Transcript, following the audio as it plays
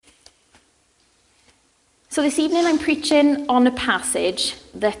So this evening I'm preaching on a passage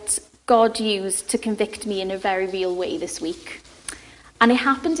that God used to convict me in a very real way this week. And it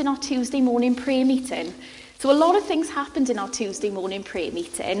happened in our Tuesday morning prayer meeting. So a lot of things happened in our Tuesday morning prayer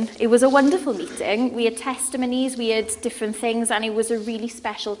meeting. It was a wonderful meeting. We had testimonies, we had different things, and it was a really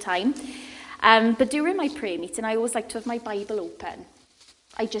special time. But during my prayer meeting, I always like to have my Bible open.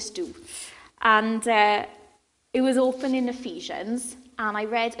 I just do. And it was open in Ephesians, and I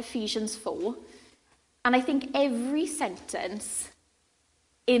read Ephesians 4. And I think every sentence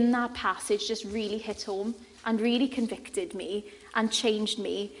in that passage just really hit home and really convicted me and changed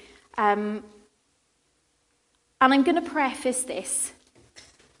me. And I'm going to preface this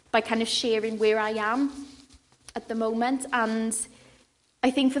by kind of sharing where I am at the moment. And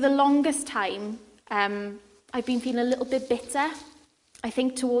I think for the longest time, I've been feeling a little bit bitter, I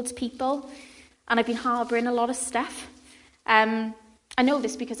think, towards people. And I've been harbouring a lot of stuff. I know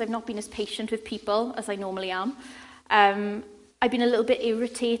this because I've not been as patient with people as I normally am. I've been a little bit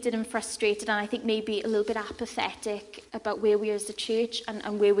irritated and frustrated, and I think maybe a little bit apathetic about where we are as a church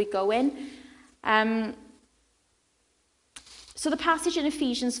and where we're going. So the passage in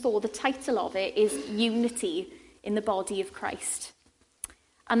Ephesians 4, the title of it is Unity in the Body of Christ.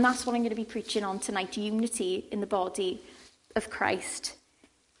 And that's what I'm going to be preaching on tonight, unity in the body of Christ.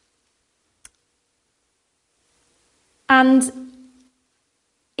 And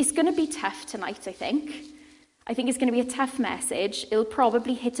it's going to be tough tonight, I think. I think it's going to be a tough message. It'll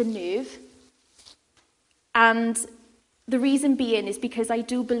probably hit a nerve. And the reason being is because I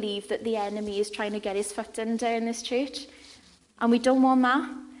do believe that the enemy is trying to get his foot under in this church. And we don't want that.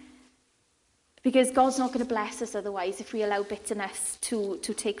 Because God's not going to bless us otherwise if we allow bitterness to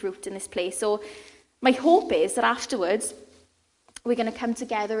take root in this place. So my hope is that afterwards, we're going to come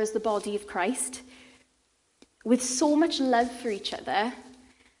together as the body of Christ with so much love for each other.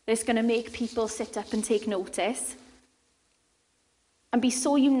 It's going to make people sit up and take notice and be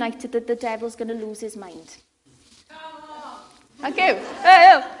so united that the devil's going to lose his mind. Thank you.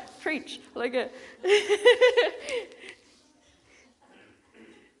 Hey, preach. I like it.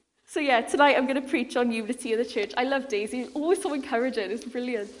 So yeah, tonight I'm going to preach on unity of the church. I love Daisy. Always so encouraging. It's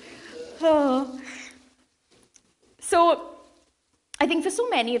brilliant. Oh. So I think for so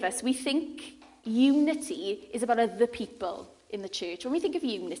many of us, we think unity is about other people in the church. When we think of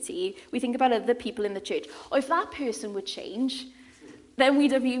unity, we think about other people in the church. Or if that person would change, then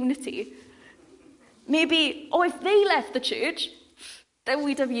we'd have unity. Maybe, or if they left the church, then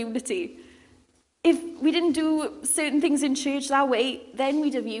we'd have unity. If we didn't do certain things in church that way, then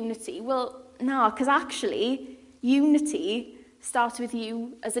we'd have unity. Well, no, because actually, unity starts with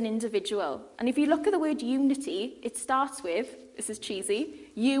you as an individual. And if you look at the word unity, it starts with, this is cheesy,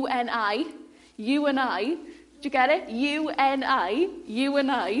 you and I. You and I. Do you get it? You and I. You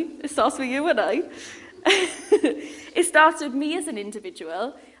and I. It starts with you and I. It starts with me as an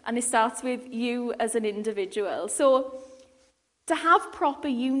individual, and it starts with you as an individual. So, to have proper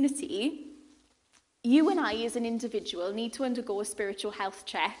unity, you and I as an individual need to undergo a spiritual health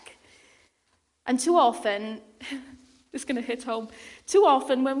check. And too often, it's going to hit home, too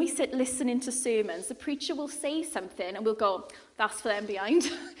often when we sit listening to sermons, the preacher will say something and we'll go, that's for them behind.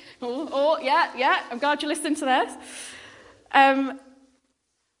 yeah, I'm glad you're listening to this. And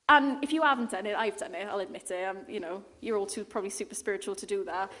if you haven't done it, I've done it, I'll admit it. You're all too probably super spiritual to do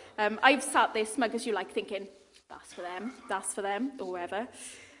that. I've sat there smug as you like thinking, that's for them, or whatever.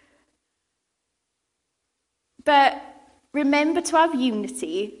 But remember, to have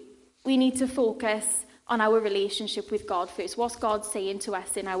unity, we need to focus on our relationship with God first. What's God saying to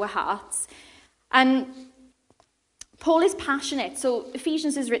us in our hearts? And Paul is passionate. So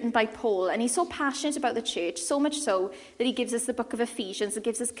Ephesians is written by Paul, and he's so passionate about the church, so much so that he gives us the book of Ephesians that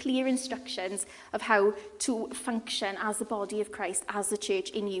gives us clear instructions of how to function as the body of Christ, as the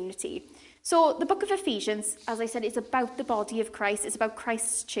church in unity. So the book of Ephesians, as I said, is about the body of Christ. It's about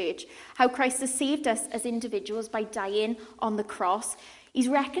Christ's church, how Christ has saved us as individuals by dying on the cross. He's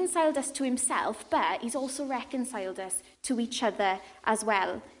reconciled us to himself, but he's also reconciled us to each other as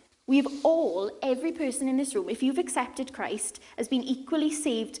well. We've all, every person in this room, if you've accepted Christ, has been equally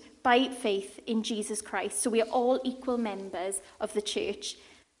saved by faith in Jesus Christ. So we are all equal members of the church.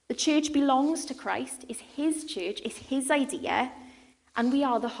 The church belongs to Christ, it's his church, it's his idea, and we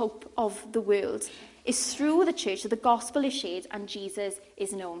are the hope of the world. It's through the church that the gospel is shared and Jesus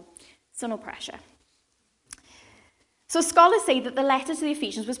is known. So no pressure. So scholars say that the letter to the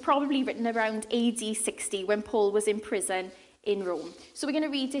Ephesians was probably written around AD 60 when Paul was in prison in Rome. So we're going to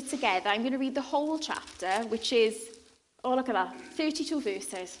read it together. I'm going to read the whole chapter, which is, oh look at that, 32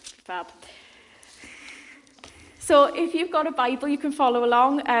 verses. Fab. So if you've got a Bible, you can follow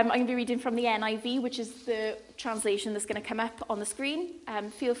along. I'm going to be reading from the NIV, which is the translation that's going to come up on the screen.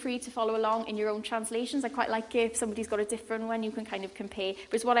 Feel free to follow along in your own translations. I quite like it. If somebody's got a different one, you can kind of compare.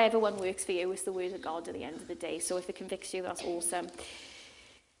 But it's whatever one works for you. It's the word of God at the end of the day. So if it convicts you, that's awesome.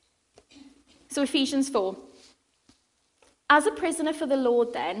 So Ephesians 4. As a prisoner for the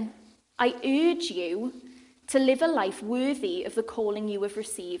Lord, then, I urge you to live a life worthy of the calling you have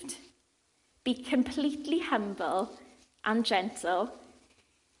received. Be completely humble and gentle.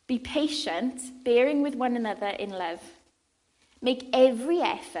 Be patient, bearing with one another in love. Make every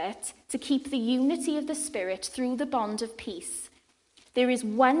effort to keep the unity of the Spirit through the bond of peace. There is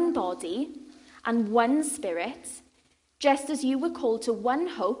one body and one Spirit, just as you were called to one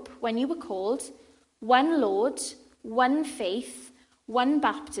hope when you were called, one Lord, one faith, one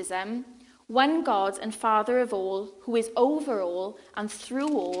baptism, one God and Father of all, who is over all and through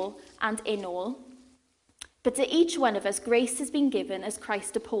all and in all. But to each one of us grace has been given as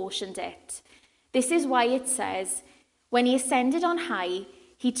Christ apportioned it. This is why it says, when he ascended on high,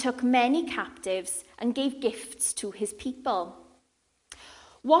 he took many captives and gave gifts to his people.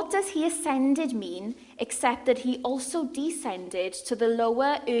 What does he ascended mean, except that he also descended to the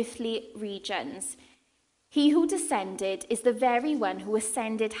lower earthly regions? He who descended is the very one who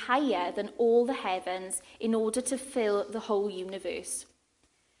ascended higher than all the heavens in order to fill the whole universe.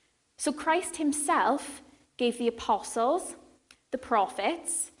 So Christ himself gave the apostles, the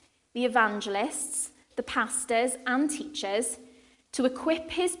prophets, the evangelists, the pastors and teachers to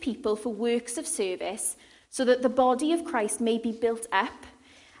equip his people for works of service so that the body of Christ may be built up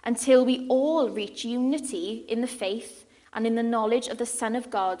until we all reach unity in the faith and in the knowledge of the Son of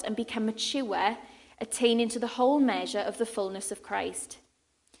God and become mature, attaining to the whole measure of the fullness of Christ.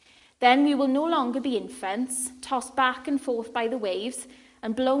 Then we will no longer be infants, tossed back and forth by the waves,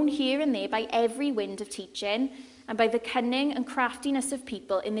 and blown here and there by every wind of teaching, and by the cunning and craftiness of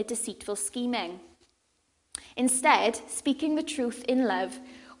people in their deceitful scheming. Instead, speaking the truth in love,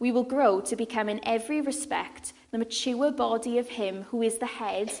 we will grow to become in every respect the mature body of him who is the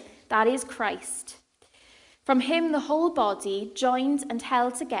head, that is Christ. From him the whole body, joined and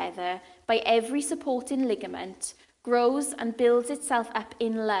held together by every supporting ligament, grows and builds itself up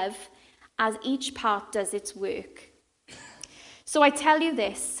in love as each part does its work. So I tell you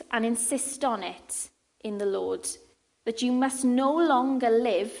this and insist on it in the Lord, that you must no longer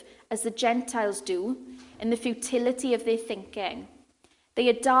live as the Gentiles do in the futility of their thinking. They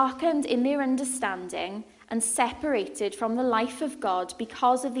are darkened in their understanding and separated from the life of God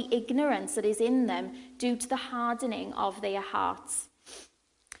because of the ignorance that is in them due to the hardening of their hearts.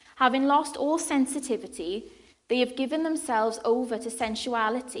 Having lost all sensitivity, they have given themselves over to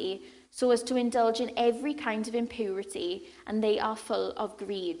sensuality so as to indulge in every kind of impurity, and they are full of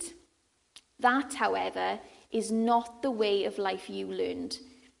greed. That, however, is not the way of life you learned.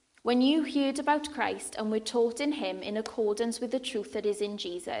 When you heard about Christ and were taught in him in accordance with the truth that is in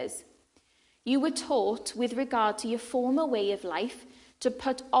Jesus, you were taught with regard to your former way of life to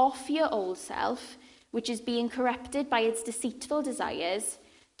put off your old self, which is being corrupted by its deceitful desires,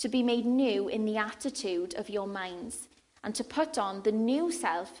 to be made new in the attitude of your minds, and to put on the new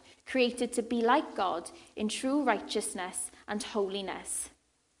self created to be like God in true righteousness and holiness.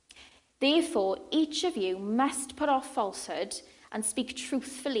 Therefore, each of you must put off falsehood and speak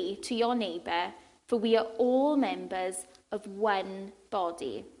truthfully to your neighbour, for we are all members of one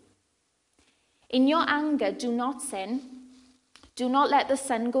body. In your anger, do not sin. Do not let the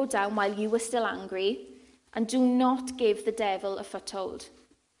sun go down while you are still angry, and do not give the devil a foothold.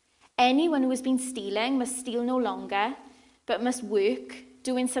 Anyone who has been stealing must steal no longer, but must work,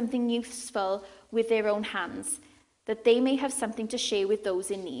 doing something useful with their own hands, that they may have something to share with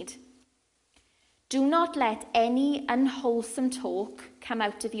those in need. Do not let any unwholesome talk come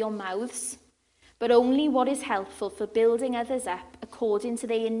out of your mouths, but only what is helpful for building others up according to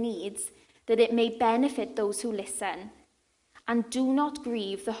their needs, that it may benefit those who listen. And do not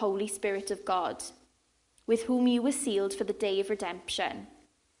grieve the Holy Spirit of God, with whom you were sealed for the day of redemption.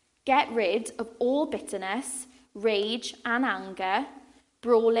 Get rid of all bitterness, rage and anger,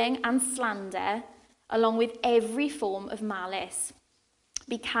 brawling and slander, along with every form of malice.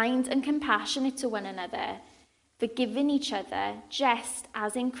 Be kind and compassionate to one another, forgiving each other, just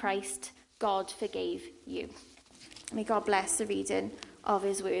as in Christ God forgave you. May God bless the reading of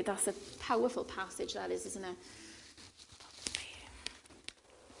his word. That's a powerful passage, that is, isn't it?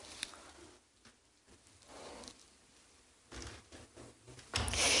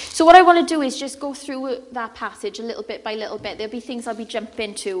 So what I want to do is just go through that passage a little bit by little bit. There'll be things I'll be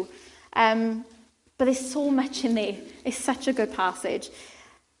jumping to. But there's so much in there. It's such a good passage.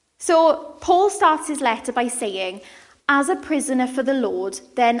 So Paul starts his letter by saying, as a prisoner for the Lord,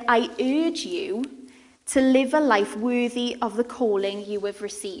 then I urge you to live a life worthy of the calling you have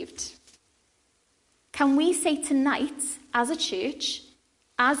received. Can we say tonight, as a church,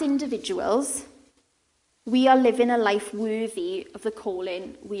 as individuals, we are living a life worthy of the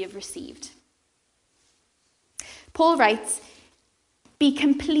calling we have received? Paul writes, be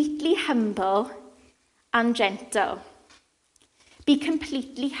completely humble and gentle. Be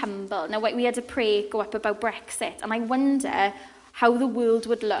completely humble. Now, we had a prayer go up about Brexit, and I wonder how the world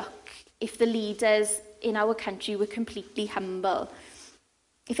would look if the leaders in our country were completely humble.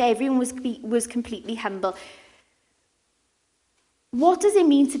 If everyone was completely humble. What does it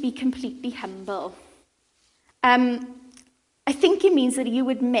mean to be completely humble? I think it means that you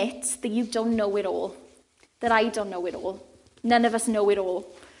admit that you don't know it all. That I don't know it all. None of us know it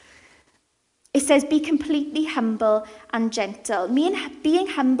all. It says, be completely humble and gentle. Being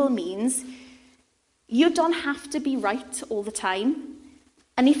humble means you don't have to be right all the time.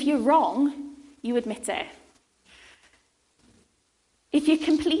 And if you're wrong, you admit it. If you're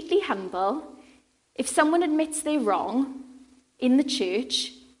completely humble, if someone admits they're wrong in the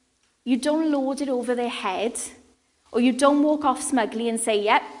church, you don't lord it over their head, or you don't walk off smugly and say,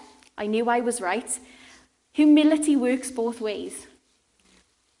 yep, I knew I was right. Humility works both ways.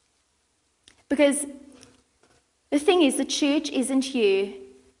 Because the thing is, the church isn't here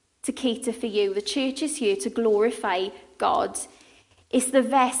to cater for you. The church is here to glorify God. It's the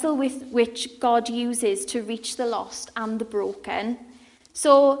vessel with which God uses to reach the lost and the broken.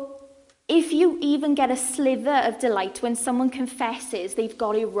 So if you even get a slither of delight when someone confesses they've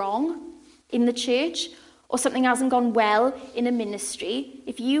got it wrong in the church, or something hasn't gone well in a ministry,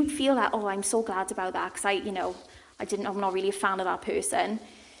 if you feel that, oh, I'm so glad about that because I'm not really a fan of that person,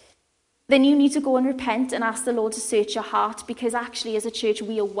 then you need to go and repent and ask the Lord to search your heart, because actually as a church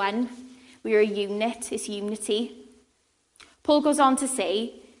we are one. We are a unit. It's unity. Paul goes on to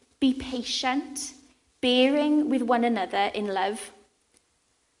say, be patient, bearing with one another in love.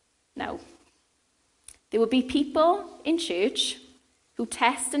 Now, there will be people in church who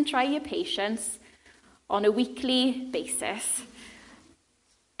test and try your patience on a weekly basis.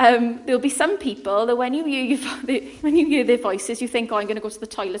 There'll be some people that when you hear their voices, you think, oh, I'm going to go to the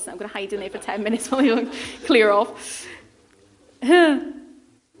toilet now. I'm going to hide in there for 10 minutes while you clear off.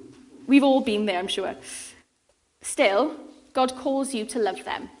 We've all been there, I'm sure. Still, God calls you to love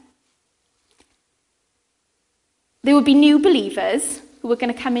them. There will be new believers who are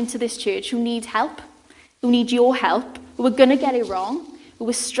going to come into this church who need help, who need your help, who are going to get it wrong, who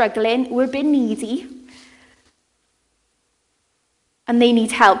are struggling, who are a bit needy. And they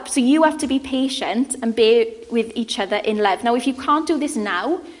need help. So you have to be patient and bear with each other in love. Now, if you can't do this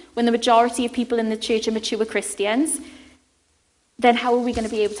now, when the majority of people in the church are mature Christians, then how are we going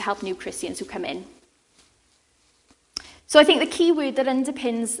to be able to help new Christians who come in? So I think the key word that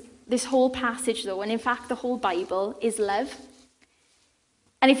underpins this whole passage, though, and in fact the whole Bible, is love.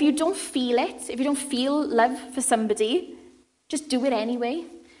 And if you don't feel it, if you don't feel love for somebody, just do it anyway,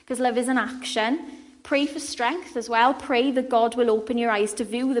 because love is an action. Pray for strength as well. Pray that God will open your eyes to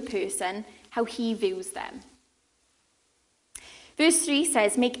view the person how he views them. Verse 3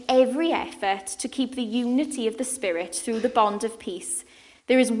 says, make every effort to keep the unity of the Spirit through the bond of peace.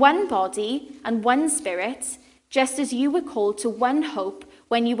 There is one body and one Spirit, just as you were called to one hope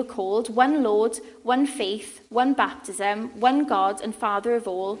when you were called, one Lord, one faith, one baptism, one God and Father of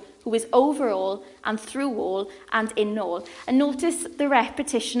all, who is over all and through all and in all. And notice the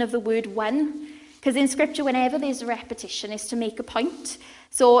repetition of the word one. Because in Scripture, whenever there's a repetition, it's to make a point.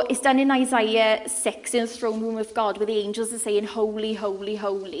 So it's done in Isaiah 6 in the throne room of God, where the angels are saying, holy, holy,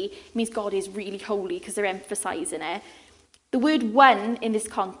 holy. It means God is really holy because they're emphasizing it. The word one in this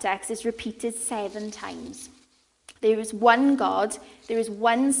context is repeated 7 times. There is one God, there is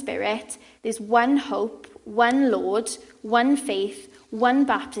one Spirit, there's one hope, one Lord, one faith, one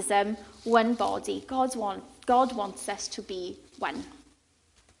baptism, one body. God wants us to be one.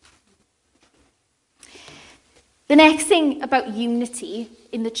 The next thing about unity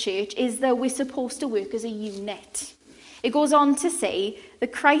in the church is that we're supposed to work as a unit. It goes on to say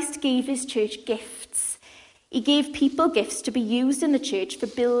that Christ gave his church gifts. He gave people gifts to be used in the church for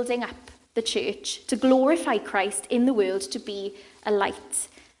building up the church, to glorify Christ in the world, to be a light.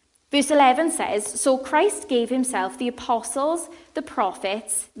 Verse 11 says, so Christ gave himself the apostles, the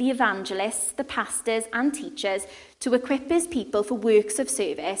prophets, the evangelists, the pastors and teachers to equip his people for works of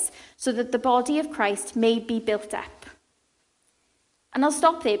service so that the body of Christ may be built up. And I'll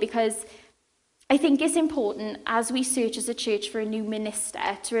stop there because I think it's important as we search as a church for a new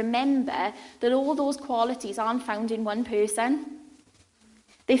minister to remember that all those qualities aren't found in one person.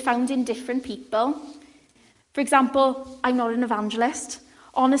 They're found in different people. For example, I'm not an evangelist.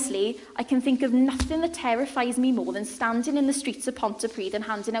 Honestly, I can think of nothing that terrifies me more than standing in the streets of Pontypridd and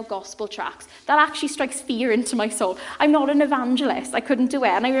handing out gospel tracts. That actually strikes fear into my soul. I'm not an evangelist. I couldn't do it.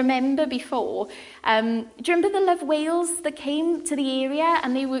 And I remember before, do you remember the Love Wales that came to the area?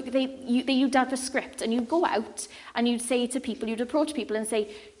 And you'd have a script, and you'd go out and you'd say to people, you'd approach people and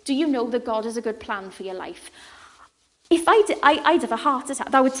say, do you know that God has a good plan for your life? If I did, I'd have a heart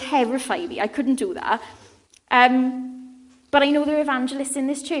attack. That would terrify me. I couldn't do that. But I know there are evangelists in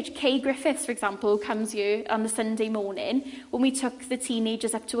this church. Kay Griffiths, for example, who comes here on the Sunday morning. When we took the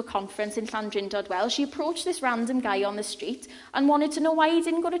teenagers up to a conference in Llandrindod Wells, she approached this random guy on the street and wanted to know why he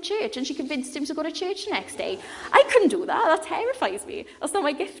didn't go to church, and she convinced him to go to church the next day. I couldn't do that. That terrifies me. That's not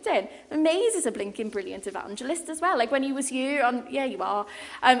my gifting. Maze is a blinking brilliant evangelist as well. Like when he was here, yeah, you are.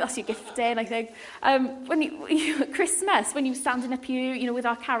 That's your gifting, I think. When at Christmas, when you were standing up here, you know, with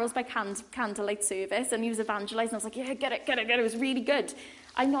our carols by candlelight service, and he was evangelising, I was like, yeah, get it. It was really good.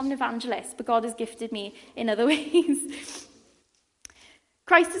 I'm not an evangelist, but God has gifted me in other ways.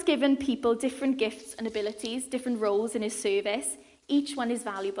 Christ has given people different gifts and abilities, different roles in his service. Each one is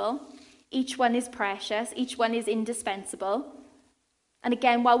valuable. Each one is precious. Each one is indispensable. And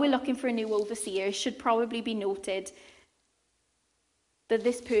again, while we're looking for a new overseer, it should probably be noted that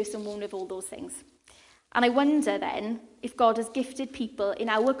this person won't have all those things. And I wonder then if God has gifted people in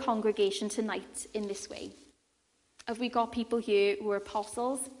our congregation tonight in this way. Have we got people here who are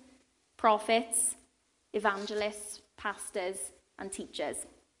apostles, prophets, evangelists, pastors, and teachers?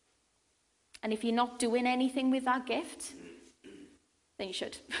 And if you're not doing anything with that gift, then you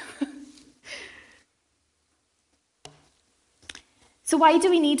should. So why do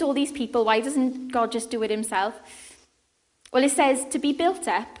we need all these people? Why doesn't God just do it himself? Well, it says to be built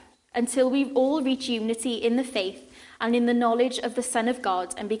up until we all reach unity in the faith and in the knowledge of the Son of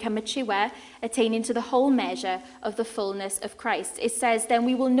God, and become mature, attaining to the whole measure of the fullness of Christ. It says, then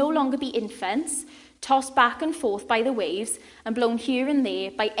we will no longer be infants, tossed back and forth by the waves, and blown here and there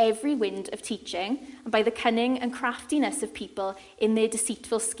by every wind of teaching, and by the cunning and craftiness of people in their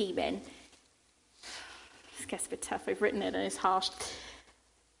deceitful scheming. This gets a bit tough, I've written it and it's harsh.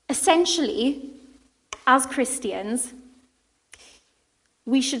 Essentially, as Christians,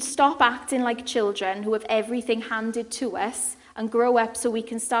 we should stop acting like children who have everything handed to us and grow up so we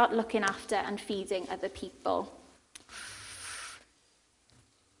can start looking after and feeding other people.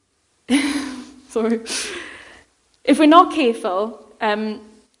 Sorry. If we're not careful,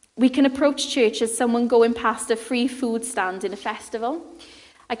 we can approach church as someone going past a free food stand in a festival.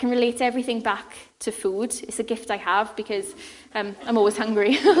 I can relate everything back to food. It's a gift I have because I'm always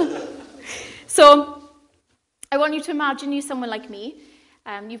hungry. So I want you to imagine you're someone like me.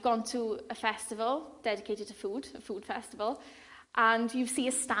 You've gone to a festival dedicated to food, a food festival, and you see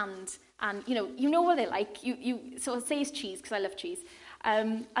a stand, and you know what they're like. So say it's cheese, because I love cheese,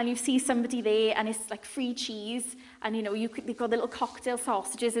 and you see somebody there, and it's like free cheese, and they've got the little cocktail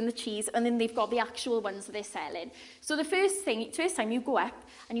sausages in the cheese, and then they've got the actual ones that they're selling. So the first time you go up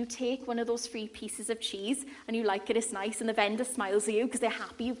and you take one of those free pieces of cheese, and you like it, it's nice, and the vendor smiles at you because they're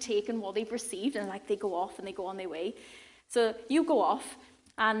happy you've taken what they've received, and like they go off and they go on their way. So you go off.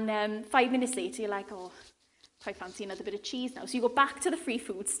 And 5 minutes later, you're like, oh, quite fancy another bit of cheese now. So you go back to the free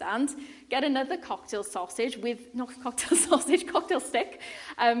food stand, get another cocktail stick,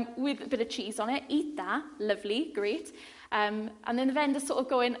 with a bit of cheese on it, eat that, lovely, great. And then the vendor's sort of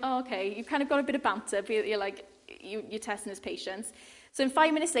going, oh, okay, you've kind of got a bit of banter, but you're like, you're testing his patience. So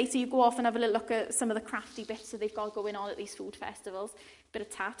 5 minutes later, you go off and have a little look at some of the crafty bits that they've got going on at these food festivals. Bit of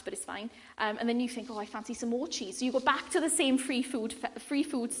tat, but it's fine. And then you think, oh, I fancy some more cheese. So you go back to the same free food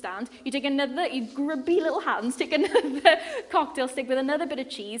stand. You take you grubby little hands, take another cocktail stick with another bit of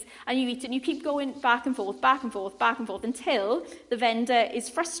cheese, and you eat it. And you keep going back and forth, back and forth, back and forth, until the vendor is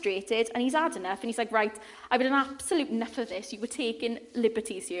frustrated and he's had enough. And he's like, right, I've had an absolute enough of this. You were taking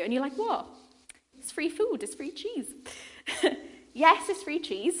liberties here. And you're like, what? It's free food. It's free cheese. Yes, it's free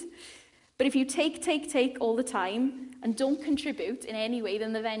cheese. But if you take all the time and don't contribute in any way,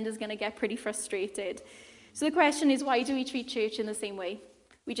 then the vendor's going to get pretty frustrated. So the question is, why do we treat church in the same way?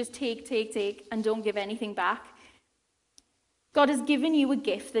 We just take, and don't give anything back. God has given you a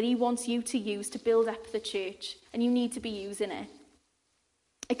gift that he wants you to use to build up the church, and you need to be using it.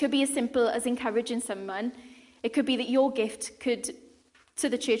 It could be as simple as encouraging someone. It could be that your gift to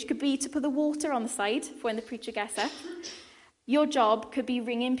the church could be to put the water on the side for when the preacher gets up. Your job could be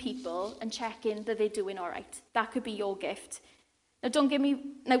ringing people and checking that they're doing all right. That could be your gift.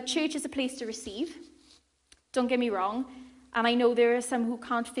 Now, church is a place to receive. Don't get me wrong. And I know there are some who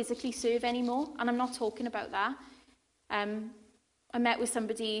can't physically serve anymore, and I'm not talking about that. I met with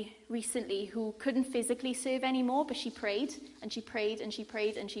somebody recently who couldn't physically serve anymore, but she prayed, and she prayed, and she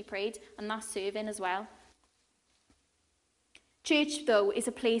prayed, and she prayed, and that's serving as well. Church, though, is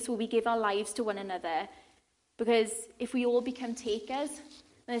a place where we give our lives to one another, because if we all become takers,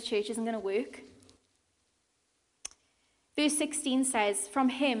 then the church isn't going to work. Verse 16 says, "From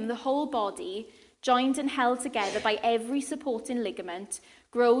him the whole body, joined and held together by every supporting ligament,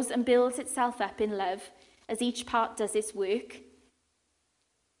 grows and builds itself up in love as each part does its work."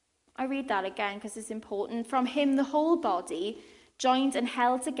 I read that again because it's important. "From him the whole body, joined and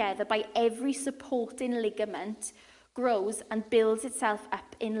held together by every supporting ligament, grows and builds itself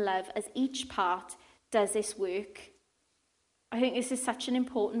up in love as each part does its work." I think this is such an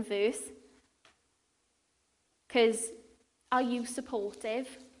important verse, because are you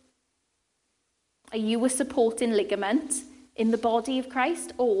supportive? Are you a supporting ligament in the body of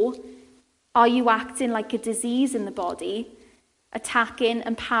Christ? Or are you acting like a disease in the body, attacking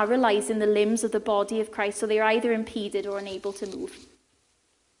and paralyzing the limbs of the body of Christ so they're either impeded or unable to move?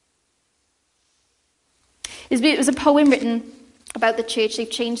 It was a poem written about the church.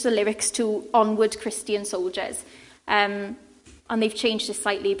 They've changed the lyrics to "Onward, Christian Soldiers." And they've changed it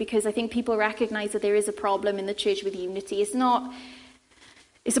slightly because I think people recognise that there is a problem in the church with unity.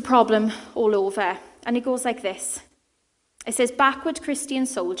 It's a problem all over. And it goes like this. It says, "Backward Christian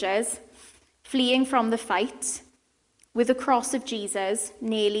soldiers, fleeing from the fight, with the cross of Jesus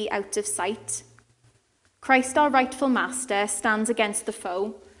nearly out of sight. Christ, our rightful master, stands against the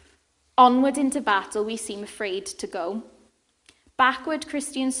foe. Onward into battle we seem afraid to go. Backward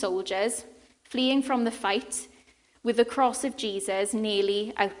Christian soldiers, fleeing from the fight, with the cross of Jesus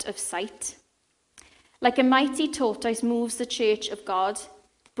nearly out of sight. Like a mighty tortoise moves the church of God.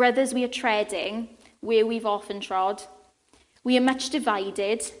 Brothers, we are treading where we've often trod. We are much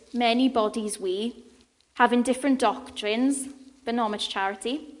divided, many bodies we, having different doctrines, but not much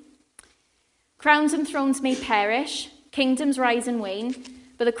charity. Crowns and thrones may perish, kingdoms rise and wane,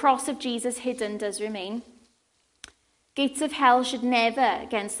 but the cross of Jesus hidden does remain. Gates of hell should never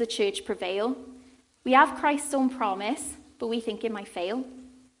against the church prevail. We have Christ's own promise, but we think it might fail.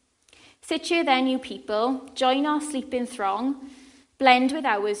 Sit here then, you people, join our sleeping throng, blend with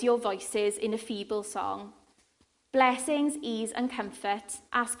ours your voices in a feeble song. Blessings, ease and comfort,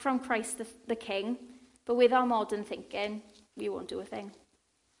 ask from Christ the King, but with our modern thinking, we won't do a thing.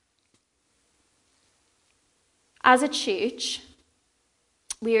 As a church,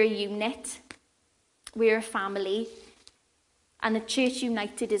 we're a unit, we're a family, and a church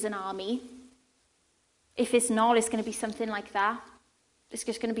united is an army. If it's not, it's going to be something like that. It's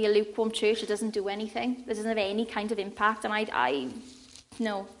just going to be a lukewarm church that doesn't do anything. That doesn't have any kind of impact. And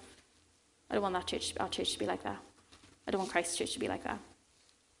no, I don't want our church to be like that. I don't want Christ's church to be like that.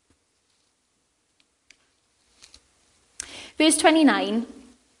 Verse 29.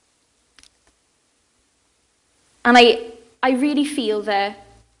 And I really feel that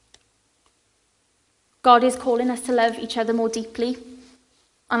God is calling us to love each other more deeply.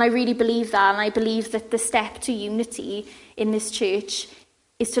 And I really believe that. And I believe that the step to unity in this church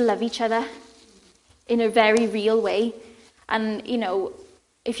is to love each other in a very real way. And, you know,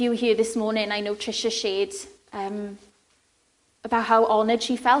 if you were here this morning, I know Tricia shared about how honoured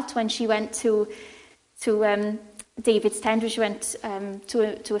she felt when she went to David's tent, where she went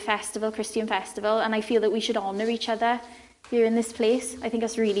to a festival, Christian festival. And I feel that we should honour each other here in this place. I think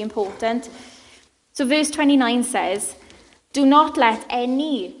that's really important. So verse 29 says, "Do not let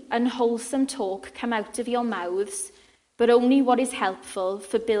any unwholesome talk come out of your mouths, but only what is helpful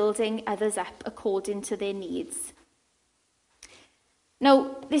for building others up according to their needs."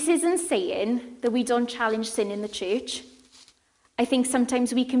 Now, this isn't saying that we don't challenge sin in the church. I think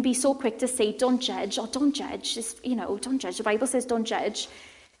sometimes we can be so quick to say, don't judge, or don't judge. Just, don't judge. The Bible says don't judge.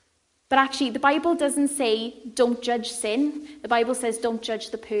 But actually, the Bible doesn't say don't judge sin. The Bible says don't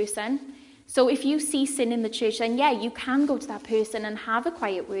judge the person. So if you see sin in the church, then yeah, you can go to that person and have a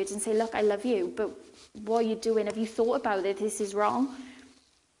quiet word and say, look, I love you, but what are you doing? Have you thought about it? This is wrong.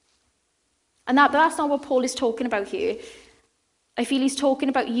 And that's not what Paul is talking about here. I feel he's talking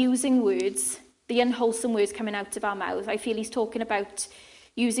about using words, the unwholesome words coming out of our mouths. I feel he's talking about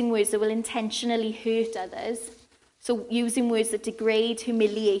using words that will intentionally hurt others. So using words that degrade,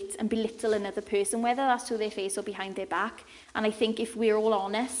 humiliate, and belittle another person, whether that's to their face or behind their back. And I think if we're all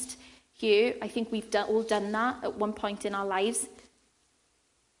honest here, I think we've all done that at one point in our lives.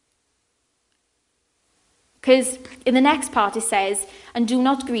 Because in the next part it says, "And do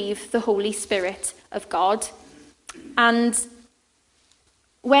not grieve the Holy Spirit of God." And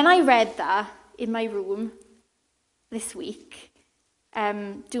when I read that in my room this week,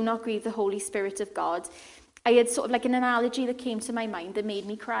 do not grieve the Holy Spirit of God, I had sort of like an analogy that came to my mind that made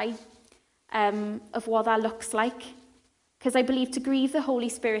me cry, of what that looks like. Because I believe to grieve the Holy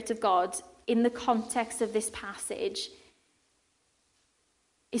Spirit of God in the context of this passage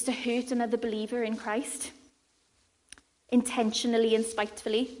is to hurt another believer in Christ, intentionally and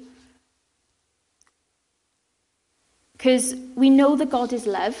spitefully. Because we know that God is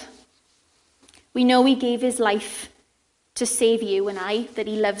love. We know he gave his life to save you and I, that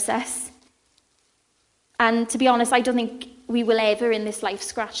he loves us. And to be honest, I don't think we will ever in this life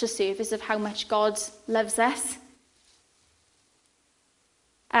scratch the surface of how much God loves us.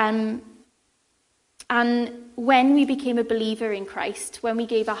 And when we became a believer in Christ, when we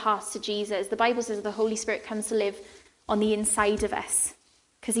gave our hearts to Jesus, the Bible says the Holy Spirit comes to live on the inside of us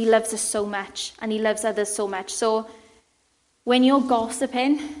because he loves us so much and he loves others so much. So when you're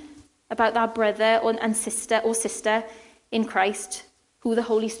gossiping about that brother and sister in Christ who the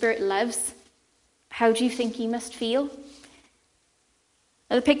Holy Spirit loves, how do you think he must feel?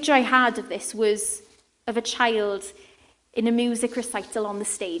 Now, the picture I had of this was of a child in a music recital on the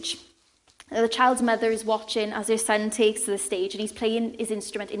stage. Now, the child's mother is watching as her son takes to the stage and he's playing his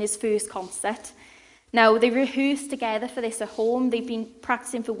instrument in his first concert. Now, they rehearsed together for this at home. They've been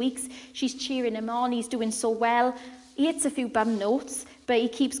practicing for weeks. She's cheering him on. He's doing so well. He hits a few bum notes, but he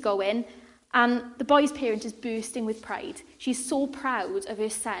keeps going. And the boy's parent is bursting with pride. She's so proud of her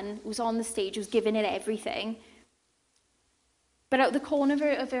son who's on the stage, who's giving it everything. But out the corner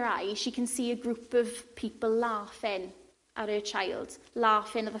of her eye, she can see a group of people laughing at her child,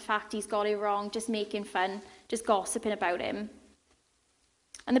 laughing at the fact he's got it wrong, just making fun, just gossiping about him.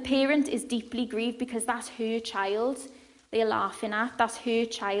 And the parent is deeply grieved because that's her child they're laughing at. That's her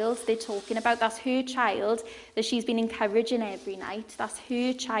child they're talking about. That's her child that she's been encouraging every night. That's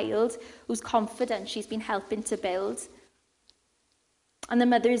her child whose confidence she's been helping to build. And the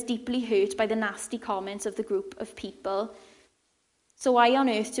mother is deeply hurt by the nasty comments of the group of people. So why on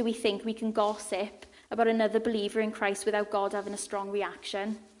earth do we think we can gossip about another believer in Christ without God having a strong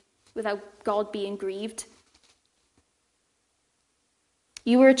reaction, without God being grieved?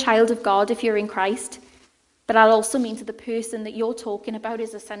 You are a child of God if you're in Christ, but that also means that the person that you're talking about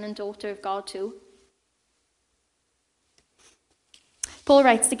is a son and daughter of God too. Paul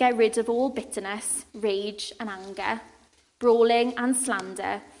writes to get rid of all bitterness, rage and anger, brawling and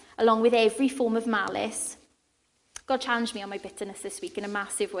slander, along with every form of malice. God challenged me on my bitterness this week in a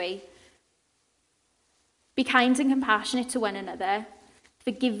massive way. Be kind and compassionate to one another,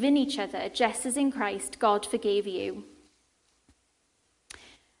 forgiving each other, just as in Christ God forgave you.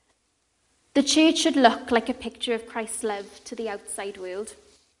 The church should look like a picture of Christ's love to the outside world,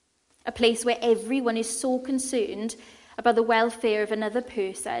 a place where everyone is so concerned about the welfare of another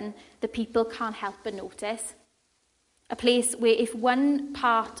person that people can't help but notice. A place where if one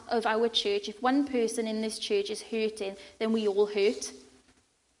part of our church, if one person in this church is hurting, then we all hurt.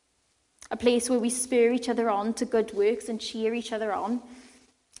 A place where we spur each other on to good works and cheer each other on.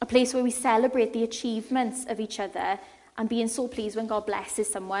 A place where we celebrate the achievements of each other and being so pleased when God blesses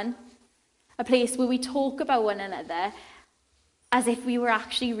someone. A place where we talk about one another as if we were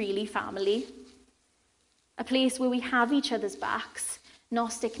actually really family. A place where we have each other's backs,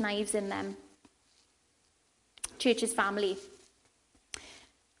 not stick knives in them. Church is family.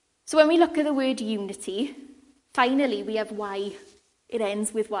 So when we look at the word unity, finally we have why. It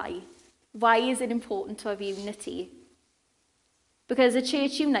ends with why. Why is it important to have unity? Because a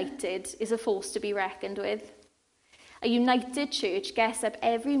church united is a force to be reckoned with. A united church gets up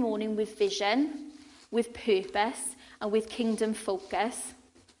every morning with vision, with purpose, and with kingdom focus.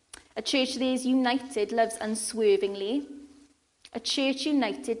 A church that is united loves unswervingly. A church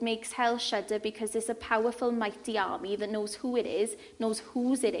united makes hell shudder because it's a powerful, mighty army that knows who it is, knows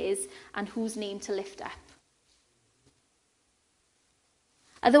whose it is, and whose name to lift up.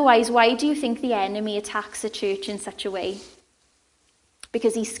 Otherwise, why do you think the enemy attacks a church in such a way?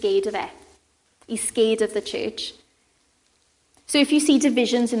 Because he's scared of it. He's scared of the church. So if you see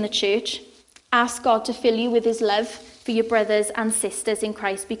divisions in the church, ask God to fill you with his love for your brothers and sisters in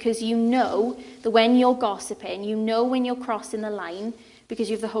Christ, because you know that when you're gossiping, you know when you're crossing the line, because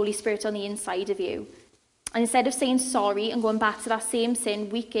you have the Holy Spirit on the inside of you. And instead of saying sorry and going back to that same sin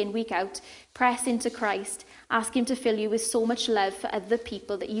week in, week out, press into Christ. Ask him to fill you with so much love for other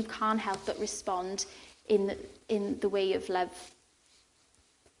people that you can't help but respond in the way of love.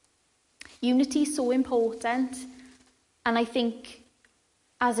 Unity is so important. And I think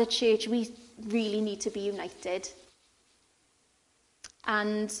as a church, we really need to be united.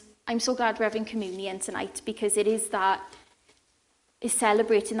 And I'm so glad we're having communion tonight, because it is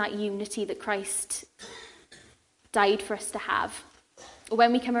celebrating that unity that Christ died for us to have.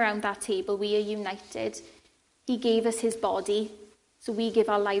 When we come around that table, we are united He gave us his body, so we give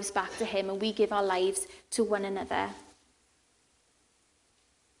our lives back to him and we give our lives to one another.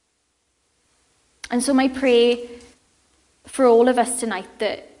 And so my prayer for all of us tonight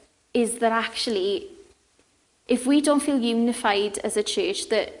is that actually, if we don't feel unified as a church,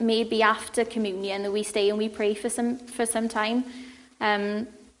 that maybe after communion that we stay and we pray for some time.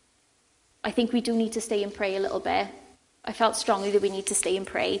 I think we do need to stay and pray a little bit. I felt strongly that we need to stay and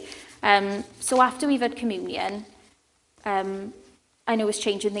pray. So after we've had communion, I know it's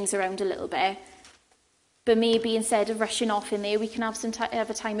changing things around a little bit, but maybe instead of rushing off in there, we can have have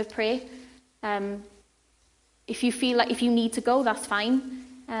a time of prayer. If you feel like if you need to go, that's fine.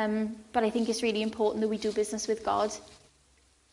 But I think it's really important that we do business with God